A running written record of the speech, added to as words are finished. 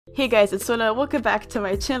Hey guys, it's Sona. Welcome back to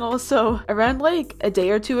my channel. So around like a day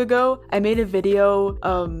or two ago, I made a video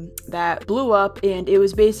that blew up, and it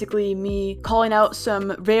was basically me calling out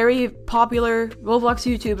some very popular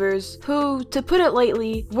Roblox YouTubers who, to put it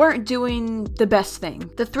lightly, weren't doing the best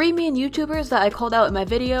thing. The three main YouTubers that I called out in my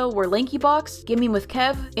video were LankyBox, Gaming with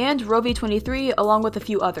Kev, and Rovi23, along with a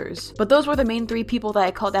few others. But those were the main three people that I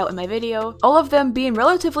called out in my video, all of them being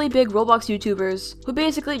relatively big Roblox YouTubers who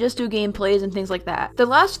basically just do gameplays and things like that. The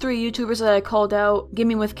last three YouTubers that I called out,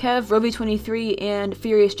 Gaming with Kev, Rovi23, and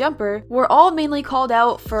Furious Jumper, were all mainly called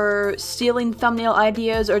out for stealing thumbnail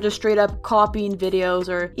ideas or just straight up copying videos,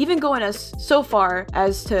 or even going as so far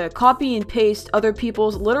as to copy and paste other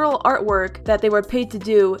people's literal artwork that they were paid to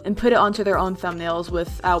do and put it onto their own thumbnails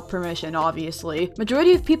without permission, obviously.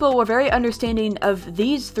 Majority of people were very understanding of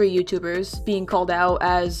these three YouTubers being called out,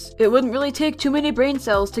 as it wouldn't really take too many brain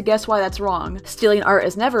cells to guess why that's wrong. Stealing art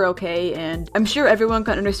is never okay, and I'm sure everyone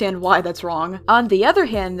can understand why that's wrong. On the other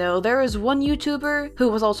hand though, there is one YouTuber who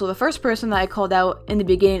was also the first person that I called out in the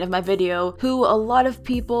beginning of my video, who a lot of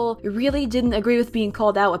people really didn't agree with being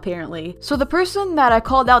called out apparently. So the person that I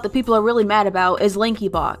called out that people are really mad about is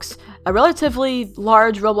LankyBox, a relatively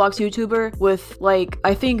large Roblox YouTuber with like,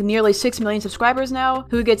 I think nearly 6 million subscribers now,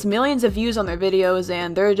 who gets millions of views on their videos,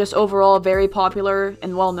 and they're just overall very popular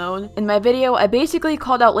and well known. In my video, I basically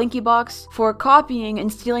called out LankyBox for copying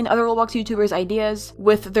and stealing other Roblox YouTubers' ideas,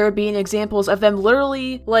 with there being examples of them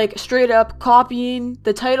literally like straight up copying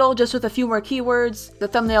the title just with a few more keywords, the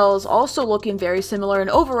thumbnails also looking very similar, and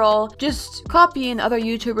overall just copying other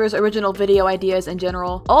YouTubers' original video ideas in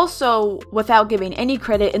general. Also, without giving any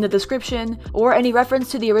credit in the description or any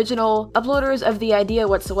reference to the original uploaders of the idea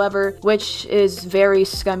whatsoever, which is very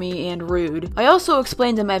scummy and rude. I also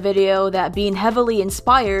explained in my video that being heavily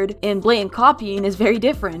inspired and blatant copying is very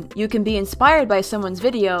different. You can be inspired by someone's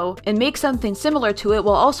video and make something similar to it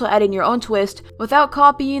while also adding your own twist without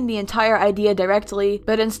copying the entire idea directly,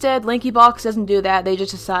 but instead LankyBox doesn't do that. They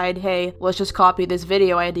just decide, hey, let's just copy this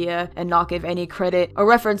video idea and not give any credit or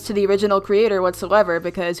reference to the original creator whatsoever,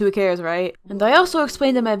 because who cares, right? And I also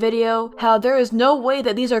explained in my video how there is no way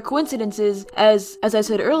that these are coincidences, as I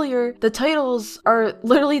said earlier, the titles are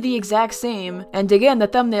literally the exact same, and again, the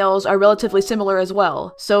thumbnails are relatively similar as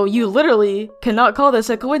well. So you literally cannot call this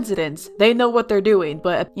a coincidence. They know what they're doing,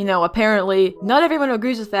 but you know, apparently not everyone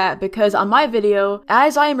agrees with that, because on my video,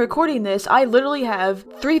 as I am recording this, I literally have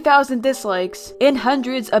 3,000 dislikes and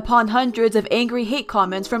hundreds upon hundreds of angry hate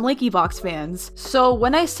comments from LankyBox fans. So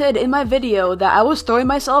when I said in my video that I was throwing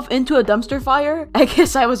myself into a dumpster fire, I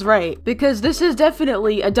guess I was right, because this is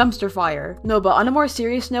definitely a dumpster fire. No, but on a more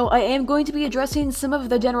serious note, I am going to be addressing some of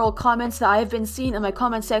the general comments that I have been seeing in my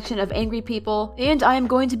comment section of angry people, and I am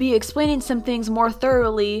going to be explaining some things more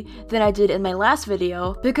thoroughly than I did in my last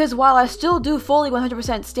video, because while I still do fully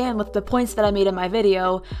 100% stand with the points that I made in my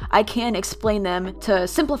video, I can explain them to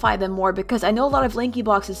simplify them more, because I know a lot of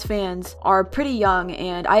LankyBox's fans are pretty young,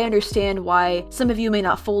 and I understand why some of you may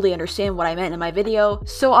not fully understand what I meant in my video,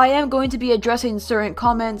 so I am going to be addressing certain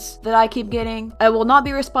comments that I keep getting. I will not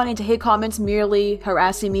be responding to hate comments merely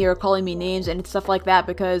harassing me or calling me names and stuff like that,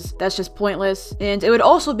 because that's just pointless, and it would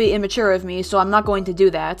also be immature of me, so I'm not going to do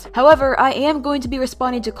that. However, I am going to be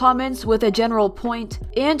responding to comments with a general point,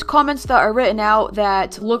 and comments that are written out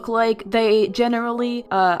that look like they generally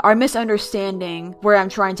are misunderstanding where I'm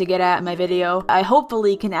trying to get at in my video. I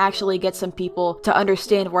hopefully can actually get some people to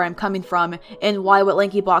understand where I'm coming from and why what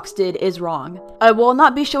LankyBox did is wrong. I will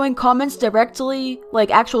not be showing comments directly,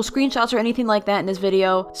 like actual screenshots or anything like that in this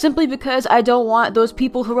video, simply because I don't want those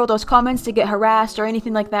people who wrote those comments to get harassed or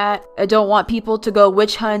anything like that. I don't want people to go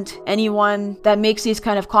witch hunt anyone that makes these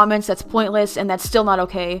kind of comments. That's pointless, and that's still not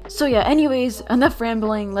okay. So yeah, anyways, enough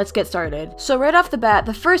rambling, let's get started. So right off the bat,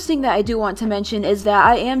 the first thing that I do want to mention is that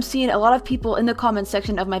I am seeing a lot of people in the comment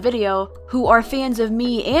section of my video who are fans of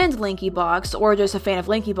me and LankyBox, or just a fan of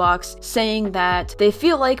LankyBox, saying that they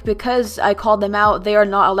feel like because I called them out, they are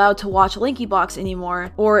not allowed to watch LankyBox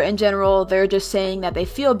anymore, or in general, they're just saying that they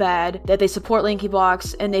feel bad, that they support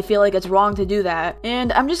LankyBox, and they feel like it's wrong to do that.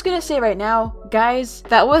 And I'm just gonna say right now, guys,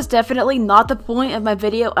 that was definitely not the point of my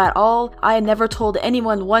video at all. I never told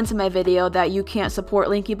anyone once in my video that you can't support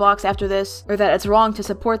LankyBox after this, or that it's wrong to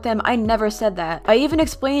support them. I never said that. I even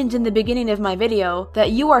explained in the beginning of my video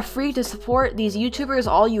that you are free to support these YouTubers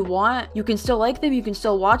all you want. You can still like them, you can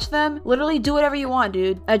still watch them, literally do whatever you want,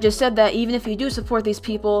 dude. I just said that even if you do support these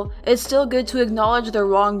people, it's still good to acknowledge their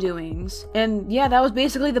wrongdoings. And yeah, that was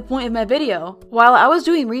basically the point of my video. While I was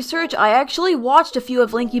doing research, I actually watched a few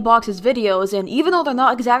of LankyBox's videos, and even though they're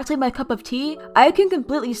not exactly my cup of tea, I can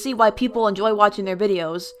completely see why people enjoy watching their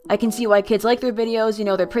videos. I can see why kids like their videos, you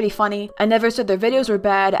know, they're pretty funny. I never said their videos were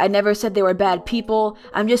bad, I never said they were bad people,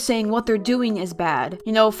 I'm just saying what they're doing is bad.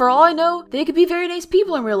 You know, for all I know, they could be very nice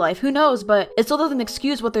people in real life, who knows, but it still doesn't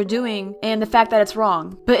excuse what they're doing and the fact that it's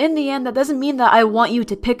wrong. But in the end, that doesn't mean that I want you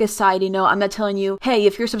to pick a side, you know, I'm not telling you, hey,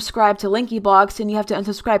 if you're subscribed to LankyBox, then you have to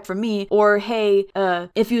unsubscribe from me, or hey,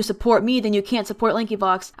 if you support me, then you can't support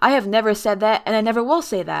LankyBox. I have never said that, and I never will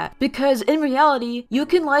say that, because in reality, you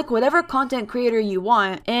can like whatever content creator you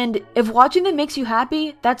want, and if watching them makes you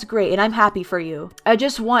happy, that's great, and I'm happy for you. I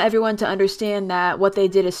just want everyone to understand that what they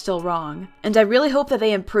did is still wrong, and I really hope that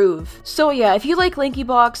they improve. So yeah, if you like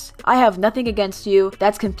LankyBox, I have nothing against you,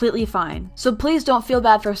 that's completely fine. So please don't feel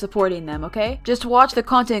bad for supporting them, okay? Just watch the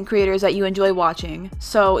content creators that you enjoy watching.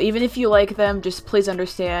 So even if you like them, just please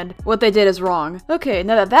understand what they did is wrong. Okay,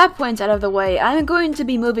 now that that point's out of the way, I'm going to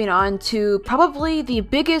be moving on to probably the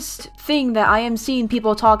biggest thing that I am seeing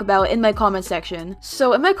people talk about in my comment section.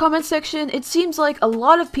 So in my comment section, it seems like a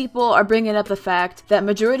lot of people are bringing up the fact that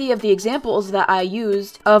majority of the examples that I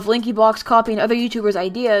used of LankyBox copying other YouTubers'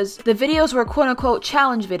 ideas, the videos were quote-unquote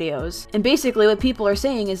challenge videos. And basically what people are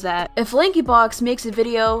saying is that if LankyBox makes a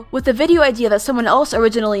video with the video idea that someone else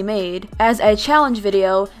originally made as a challenge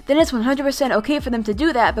video, then it's 100% okay for them to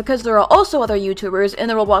do that because there are also other YouTubers in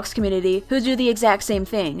the Roblox community who do the exact same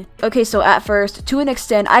thing. Okay, so at first, to an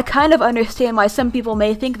extent, I kind of understand why some people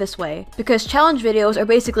may think this way, because challenge videos are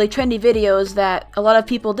basically trendy videos that a lot of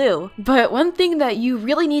people do. But one thing that you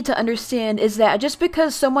really need to understand is that just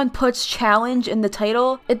because someone puts challenge in the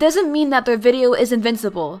title, it doesn't mean that their video is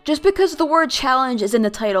invincible. Just because the word challenge is in the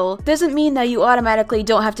title, doesn't mean that you automatically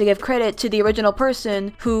don't have to give credit to the original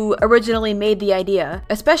person who originally made the idea,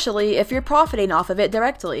 especially if you're profiting off of it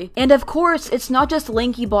directly. And of course, it's not just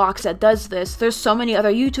LankyBox that does this, there's so many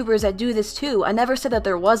other YouTubers that do this too. I never said that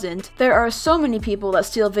there wasn't. There are so many people that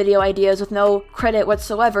steal video ideas with no credit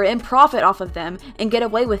whatsoever and profit off of them and get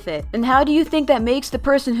away with it. And how do you think that makes the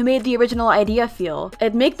person who made the original idea feel?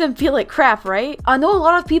 It'd make them feel like crap, right? I know a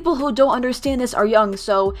lot of people who don't understand this are young,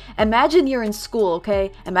 so imagine you're in school,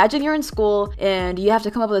 okay? Imagine you're in school and you have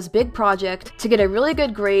to come up with this big project to get a really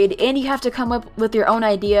good grade, and you have to come up with your own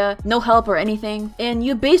idea, no help or anything, and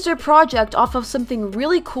you base your project off of something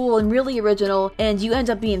really cool and really original, and you end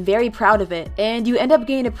up being very proud of it, and you end up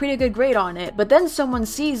getting a pretty good grade on it. But then someone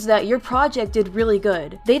sees that your project did really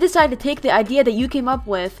good. They decide to take the idea that you came up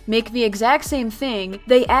with, make the exact same thing,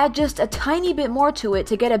 they add just a tiny bit more to it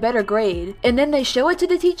to get a better grade, and then they show it to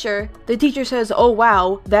the teacher. The teacher says, oh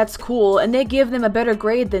wow, that's cool, and they give them a better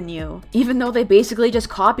grade than you, even though they basically just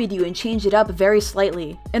copied you and changed it up very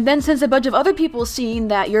slightly. And then since a bunch of other people seeing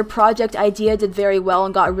that your project idea did very well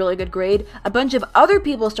and got a really good grade, a bunch of other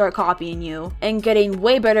people start copying you and getting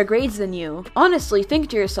way better grades than you. Honestly, think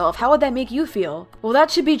to yourself, how would that make you feel? Well,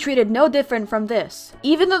 that should be treated no different from this.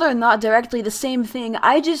 Even though they're not directly the same thing,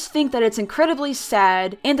 I just think that it's incredibly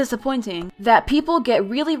sad and disappointing that people get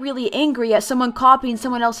really angry at someone copying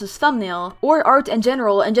someone else's thumbnail or art in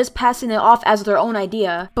general and just passing it off as their own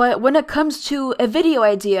idea. But when it comes to a video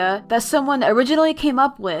idea that someone originally came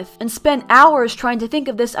up with and spent hours trying to think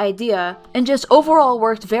of this idea and just overall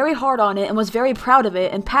worked very hard on it and was very proud of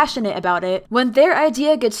it and passionate about it, when their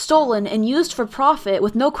idea gets stolen and used for profit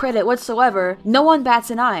with no credit whatsoever, no one bats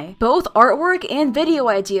an eye. Both artwork and video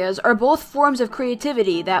ideas are both forms of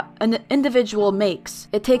creativity that an individual makes.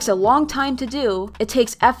 It takes a long time to do, it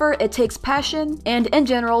takes effort, it takes passion, and in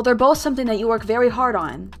general, they're both something that you work very hard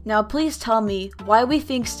on. Now please tell me why we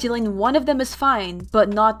think stealing one of them is fine, but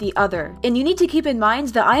not the other. And you need to keep in mind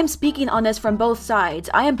that I am speaking on this from both sides.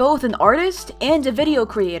 I am both an artist and a video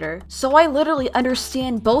creator, so I literally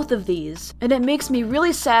understand both of these. And it makes me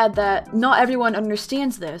really sad that not everyone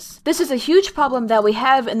understands this. This is a huge problem that we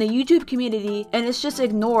have in the YouTube community, and it's just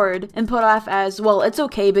ignored and put off as, well, it's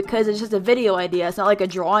okay because it's just a video idea, it's not like a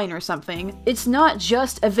drawing or something. It's not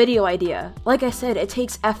just a video idea. Like I said, it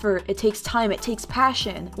takes effort, it takes time, it takes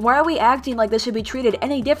passion. Why are we acting like this should be treated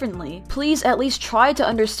any differently? Please at least try to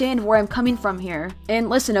understand where I'm coming from here. And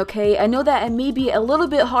listen, okay, I know that it may be a little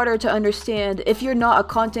bit harder to understand if you're not a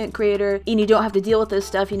content creator and you don't have to deal with this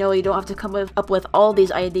stuff, you know, you don't have to come up with all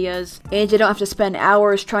these ideas, and you don't have to spend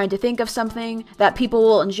hours trying to think of something that people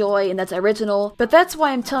will enjoy and that's original. But that's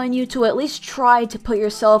why I'm telling you to at least try to put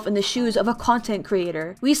yourself in the shoes of a content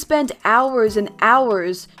creator. We spend hours and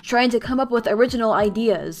hours trying to come up with original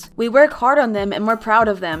ideas. We work hard on them and we're proud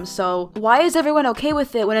of them, so why is everyone okay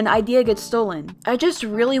with it when an idea gets stolen? I just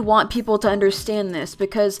really want people to understand this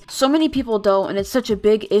because so many people don't, and it's such a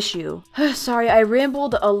big issue. Sorry, I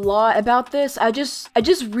rambled a lot about this. I just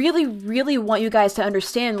really want you guys to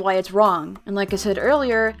understand understand why it's wrong. And like I said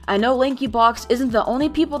earlier, I know LankyBox isn't the only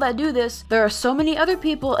people that do this. There are so many other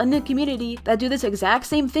people in the community that do this exact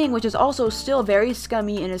same thing, which is also still very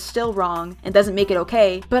scummy and is still wrong and doesn't make it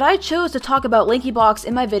okay. But I chose to talk about LankyBox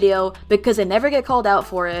in my video because they never get called out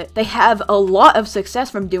for it. They have a lot of success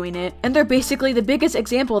from doing it, and they're basically the biggest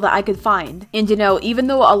example that I could find. And you know, even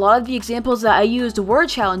though a lot of the examples that I used were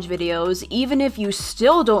challenge videos, even if you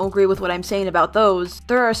still don't agree with what I'm saying about those,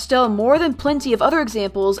 there are still more than plenty of other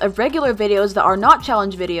examples of regular videos that are not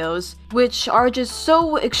challenge videos, which are just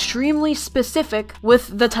so extremely specific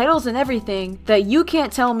with the titles and everything that you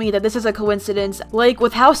can't tell me that this is a coincidence. Like,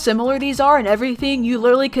 with how similar these are and everything, you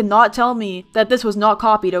literally cannot tell me that this was not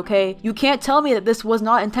copied, okay? You can't tell me that this was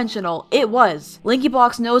not intentional. It was.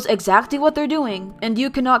 LankyBox knows exactly what they're doing, and you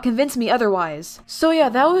cannot convince me otherwise. So yeah,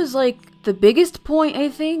 that was like the biggest point, I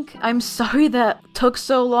think. I'm sorry that took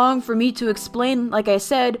so long for me to explain. Like I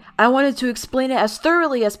said, I wanted to explain it as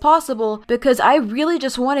thoroughly as possible because I really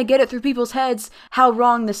just want to get it through people's heads how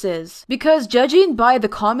wrong this is. Because judging by the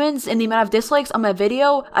comments and the amount of dislikes on my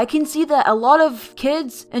video, I can see that a lot of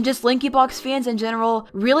kids and just LankyBox fans in general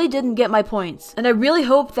really didn't get my points. And I really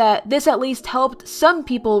hope that this at least helped some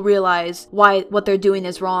people realize why what they're doing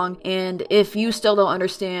is wrong. And if you still don't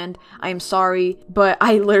understand, I'm sorry, but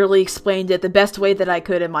I literally explained it the best way that I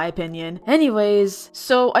could in my opinion. Anyways,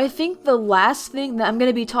 so I think the last thing that I'm going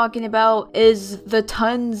to be talking about is the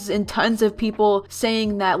tons and tons of people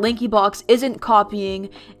saying that LankyBox isn't copying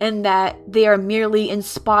and that they are merely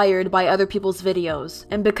inspired by other people's videos.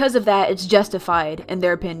 And because of that, it's justified in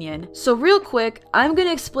their opinion. So real quick, I'm going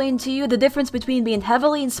to explain to you the difference between being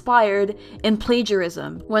heavily inspired and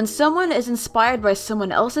plagiarism. When someone is inspired by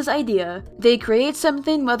someone else's idea, they create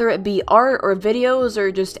something, whether it be art or videos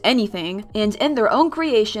or just anything, and in their own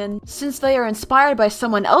creation, since they are inspired by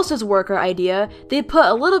someone else's work or idea, they put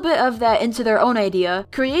a little bit of that into their own idea,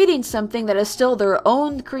 creating something that is still their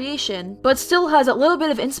own creation, but still has a little bit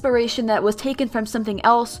of inspiration that was taken from something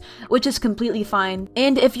else, which is completely fine.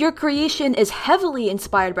 And if your creation is heavily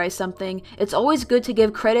inspired by something, it's always good to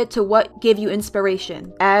give credit to what gave you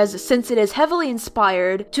inspiration, as since it is heavily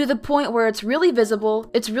inspired to the point where it's really visible,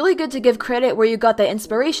 it's really good to give credit where you got that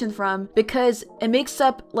inspiration from, because it makes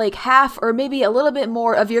up like half or maybe a little bit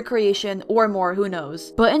more of your creation, or more, who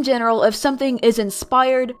knows. But in general, if something is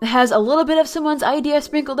inspired, it has a little bit of someone's idea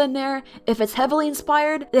sprinkled in there. If it's heavily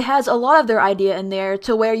inspired, it has a lot of their idea in there,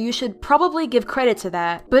 to where you should probably give credit to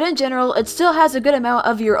that. But in general, it still has a good amount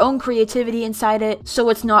of your own creativity inside it, so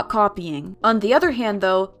it's not copying. On the other hand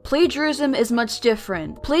though, plagiarism is much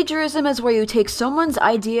different. Plagiarism is where you take someone's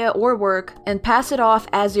idea or work and pass it off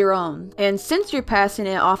as your own. And since you're passing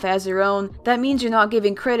it off as your own, that means you're not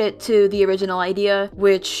giving credit to the original idea,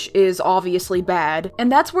 which is obviously bad.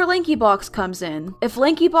 And that's where LankyBox comes in. If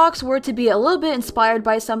LankyBox were to be a little bit inspired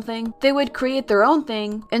by something, they would create their own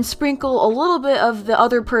thing and sprinkle a little bit of the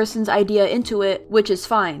other person's idea into it, which is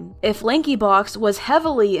fine. If LankyBox was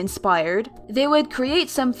heavily inspired, they would create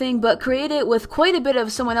something but create it with quite a bit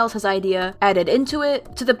of someone else's idea added into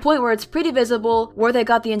it, to the point where it's pretty visible where they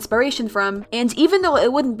got the inspiration from. And even though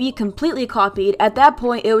it wouldn't be completely copied, at that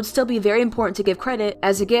point it would still be very important to give credit,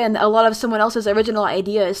 as again, a lot of someone else's original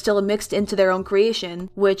idea is still mixed into their own creation,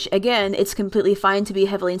 which again, it's completely fine to be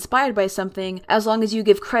heavily inspired by something as long as you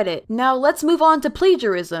give credit. Now let's move on to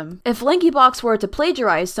plagiarism. If LankyBox were to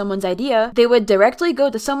plagiarize someone's idea, they would directly go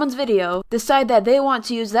to someone's video, decide that they want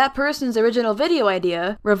to use that person's original video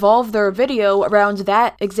idea, revolve their video around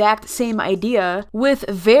that exact same idea with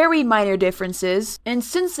very minor differences, and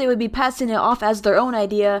since they would be passing it off as their own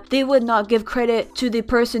idea, they would not give credit to the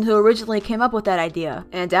person who originally came up with that idea.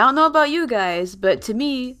 And I don't know about you guys, but to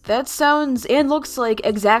me, that sounds and looks like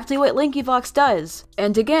exactly what LankyBox does.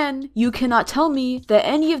 And again, you cannot tell me that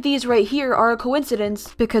any of these right here are a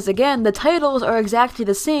coincidence, because again, the titles are exactly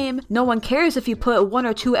the same. No one cares if you put 1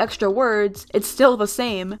 or 2 extra words, it's still the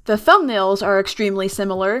same. The thumbnails are extremely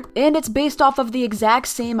similar, and it's based off of the exact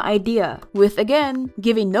same idea, with again,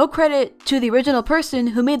 giving no credit to the original person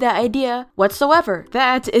who made that idea whatsoever.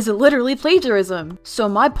 That is literally plagiarism. So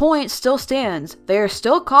my point still stands. They are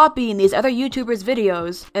still copying these other YouTubers'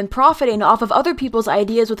 videos and profiting off of other people's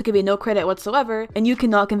ideas with giving no credit whatsoever, and you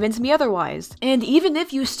cannot convince me otherwise. And even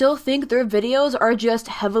if you still think their videos are just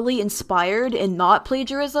heavily inspired and not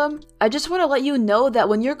plagiarism, I just want to let you know that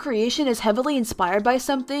when your creation is heavily inspired by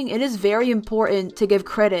something, it is very important to give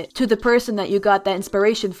credit to the person that you got that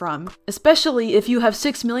inspiration from. Especially if you have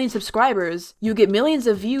 6 million subscribers, you get millions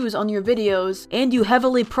of views on your videos, and you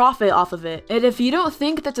heavily profit off of it. And if you don't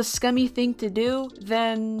think that's a scummy thing to do, then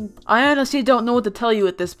and I honestly don't know what to tell you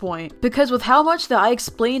at this point. Because with how much that I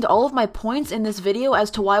explained all of my points in this video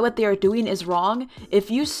as to why what they are doing is wrong,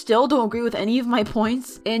 if you still don't agree with any of my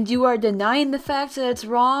points, and you are denying the fact that it's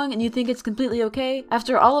wrong and you think it's completely okay,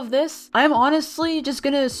 after all of this, I'm honestly just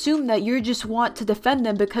gonna assume that you just want to defend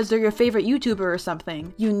them because they're your favorite YouTuber or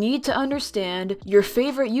something. You need to understand your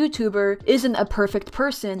favorite YouTuber isn't a perfect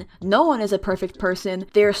person. No one is a perfect person.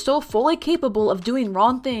 They are so fully capable of doing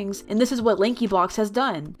wrong things, and this is what LankyBox has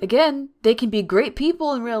done. Again, they can be great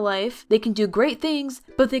people in real life, they can do great things,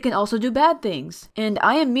 but they can also do bad things. And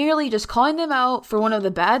I am merely just calling them out for one of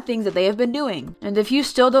the bad things that they have been doing. And if you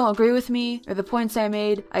still don't agree with me or the points I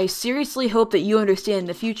made, I seriously hope that you understand in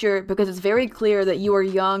the future, because it's very clear that you are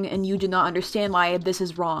young and you do not understand why this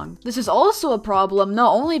is wrong. This is also a problem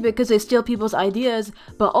not only because they steal people's ideas,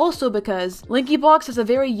 but also because LankyBox has a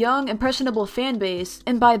very young, impressionable fan base,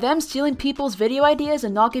 and by them stealing people's video ideas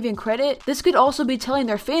and not giving credit, this could also be telling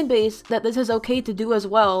their fan base that this is okay to do as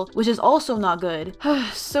well, which is also not good.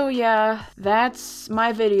 So yeah, that's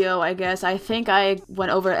my video, I guess. I think I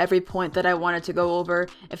went over every point that I wanted to go over.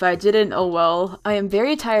 If I didn't, oh well. I am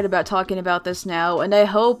very tired about talking about this now, and I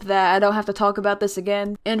hope that I don't have to talk about this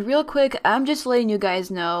again. And real quick, I'm just letting you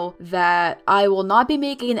guys know that I will not be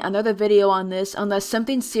making another video on this unless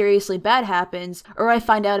something seriously bad happens or I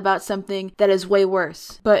find out about something that is way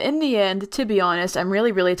worse. But in the end, to be honest, I'm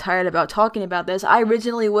really tired about talking about this. I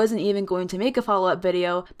originally wasn't even going to make a follow-up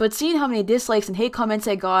video, but seeing how many dislikes and hate comments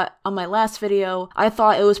I got on my last video, I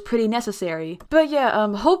thought it was pretty necessary. But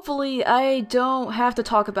yeah, hopefully I don't have to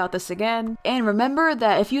talk about this again. And remember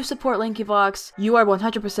that if you support LankyBox, you are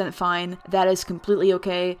 100% fine. That is completely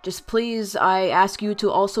okay. Just please, I ask you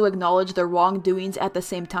to also acknowledge their wrongdoings at the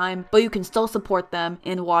same time, but you can still support them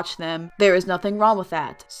and watch them. There is nothing wrong with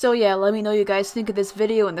that. So yeah, let me know what you guys think of this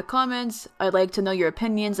video in the comments. I'd like to know your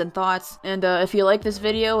opinions and thoughts. And if you like this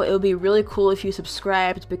video, it would be really cool if you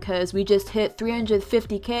subscribed, because we just hit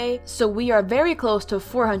 350k, so we are very close to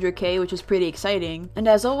 400k, which is pretty exciting. And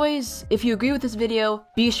as always, if you agree with this video,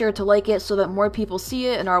 be sure to like it so that more people see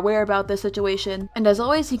it and are aware about this situation. And as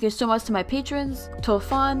always, thank you so much to my patrons: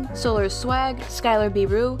 Tofan, Solar Swag, Skylar B.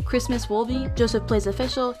 Rue, Christmas Wolby, Joseph Plays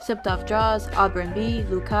Official, Sipped Off Draws, Auburn B,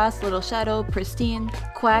 Lucas, Little Shadow, Pristine,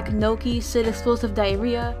 Quack, Noki, Sid Explosive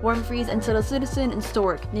Diarrhea, Wormfreeze, and Subtle Citizen, and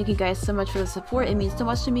Stork. Thank you guys so much for the support, it means so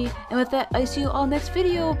much to me. And with that, I see you all next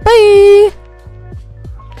video. Bye!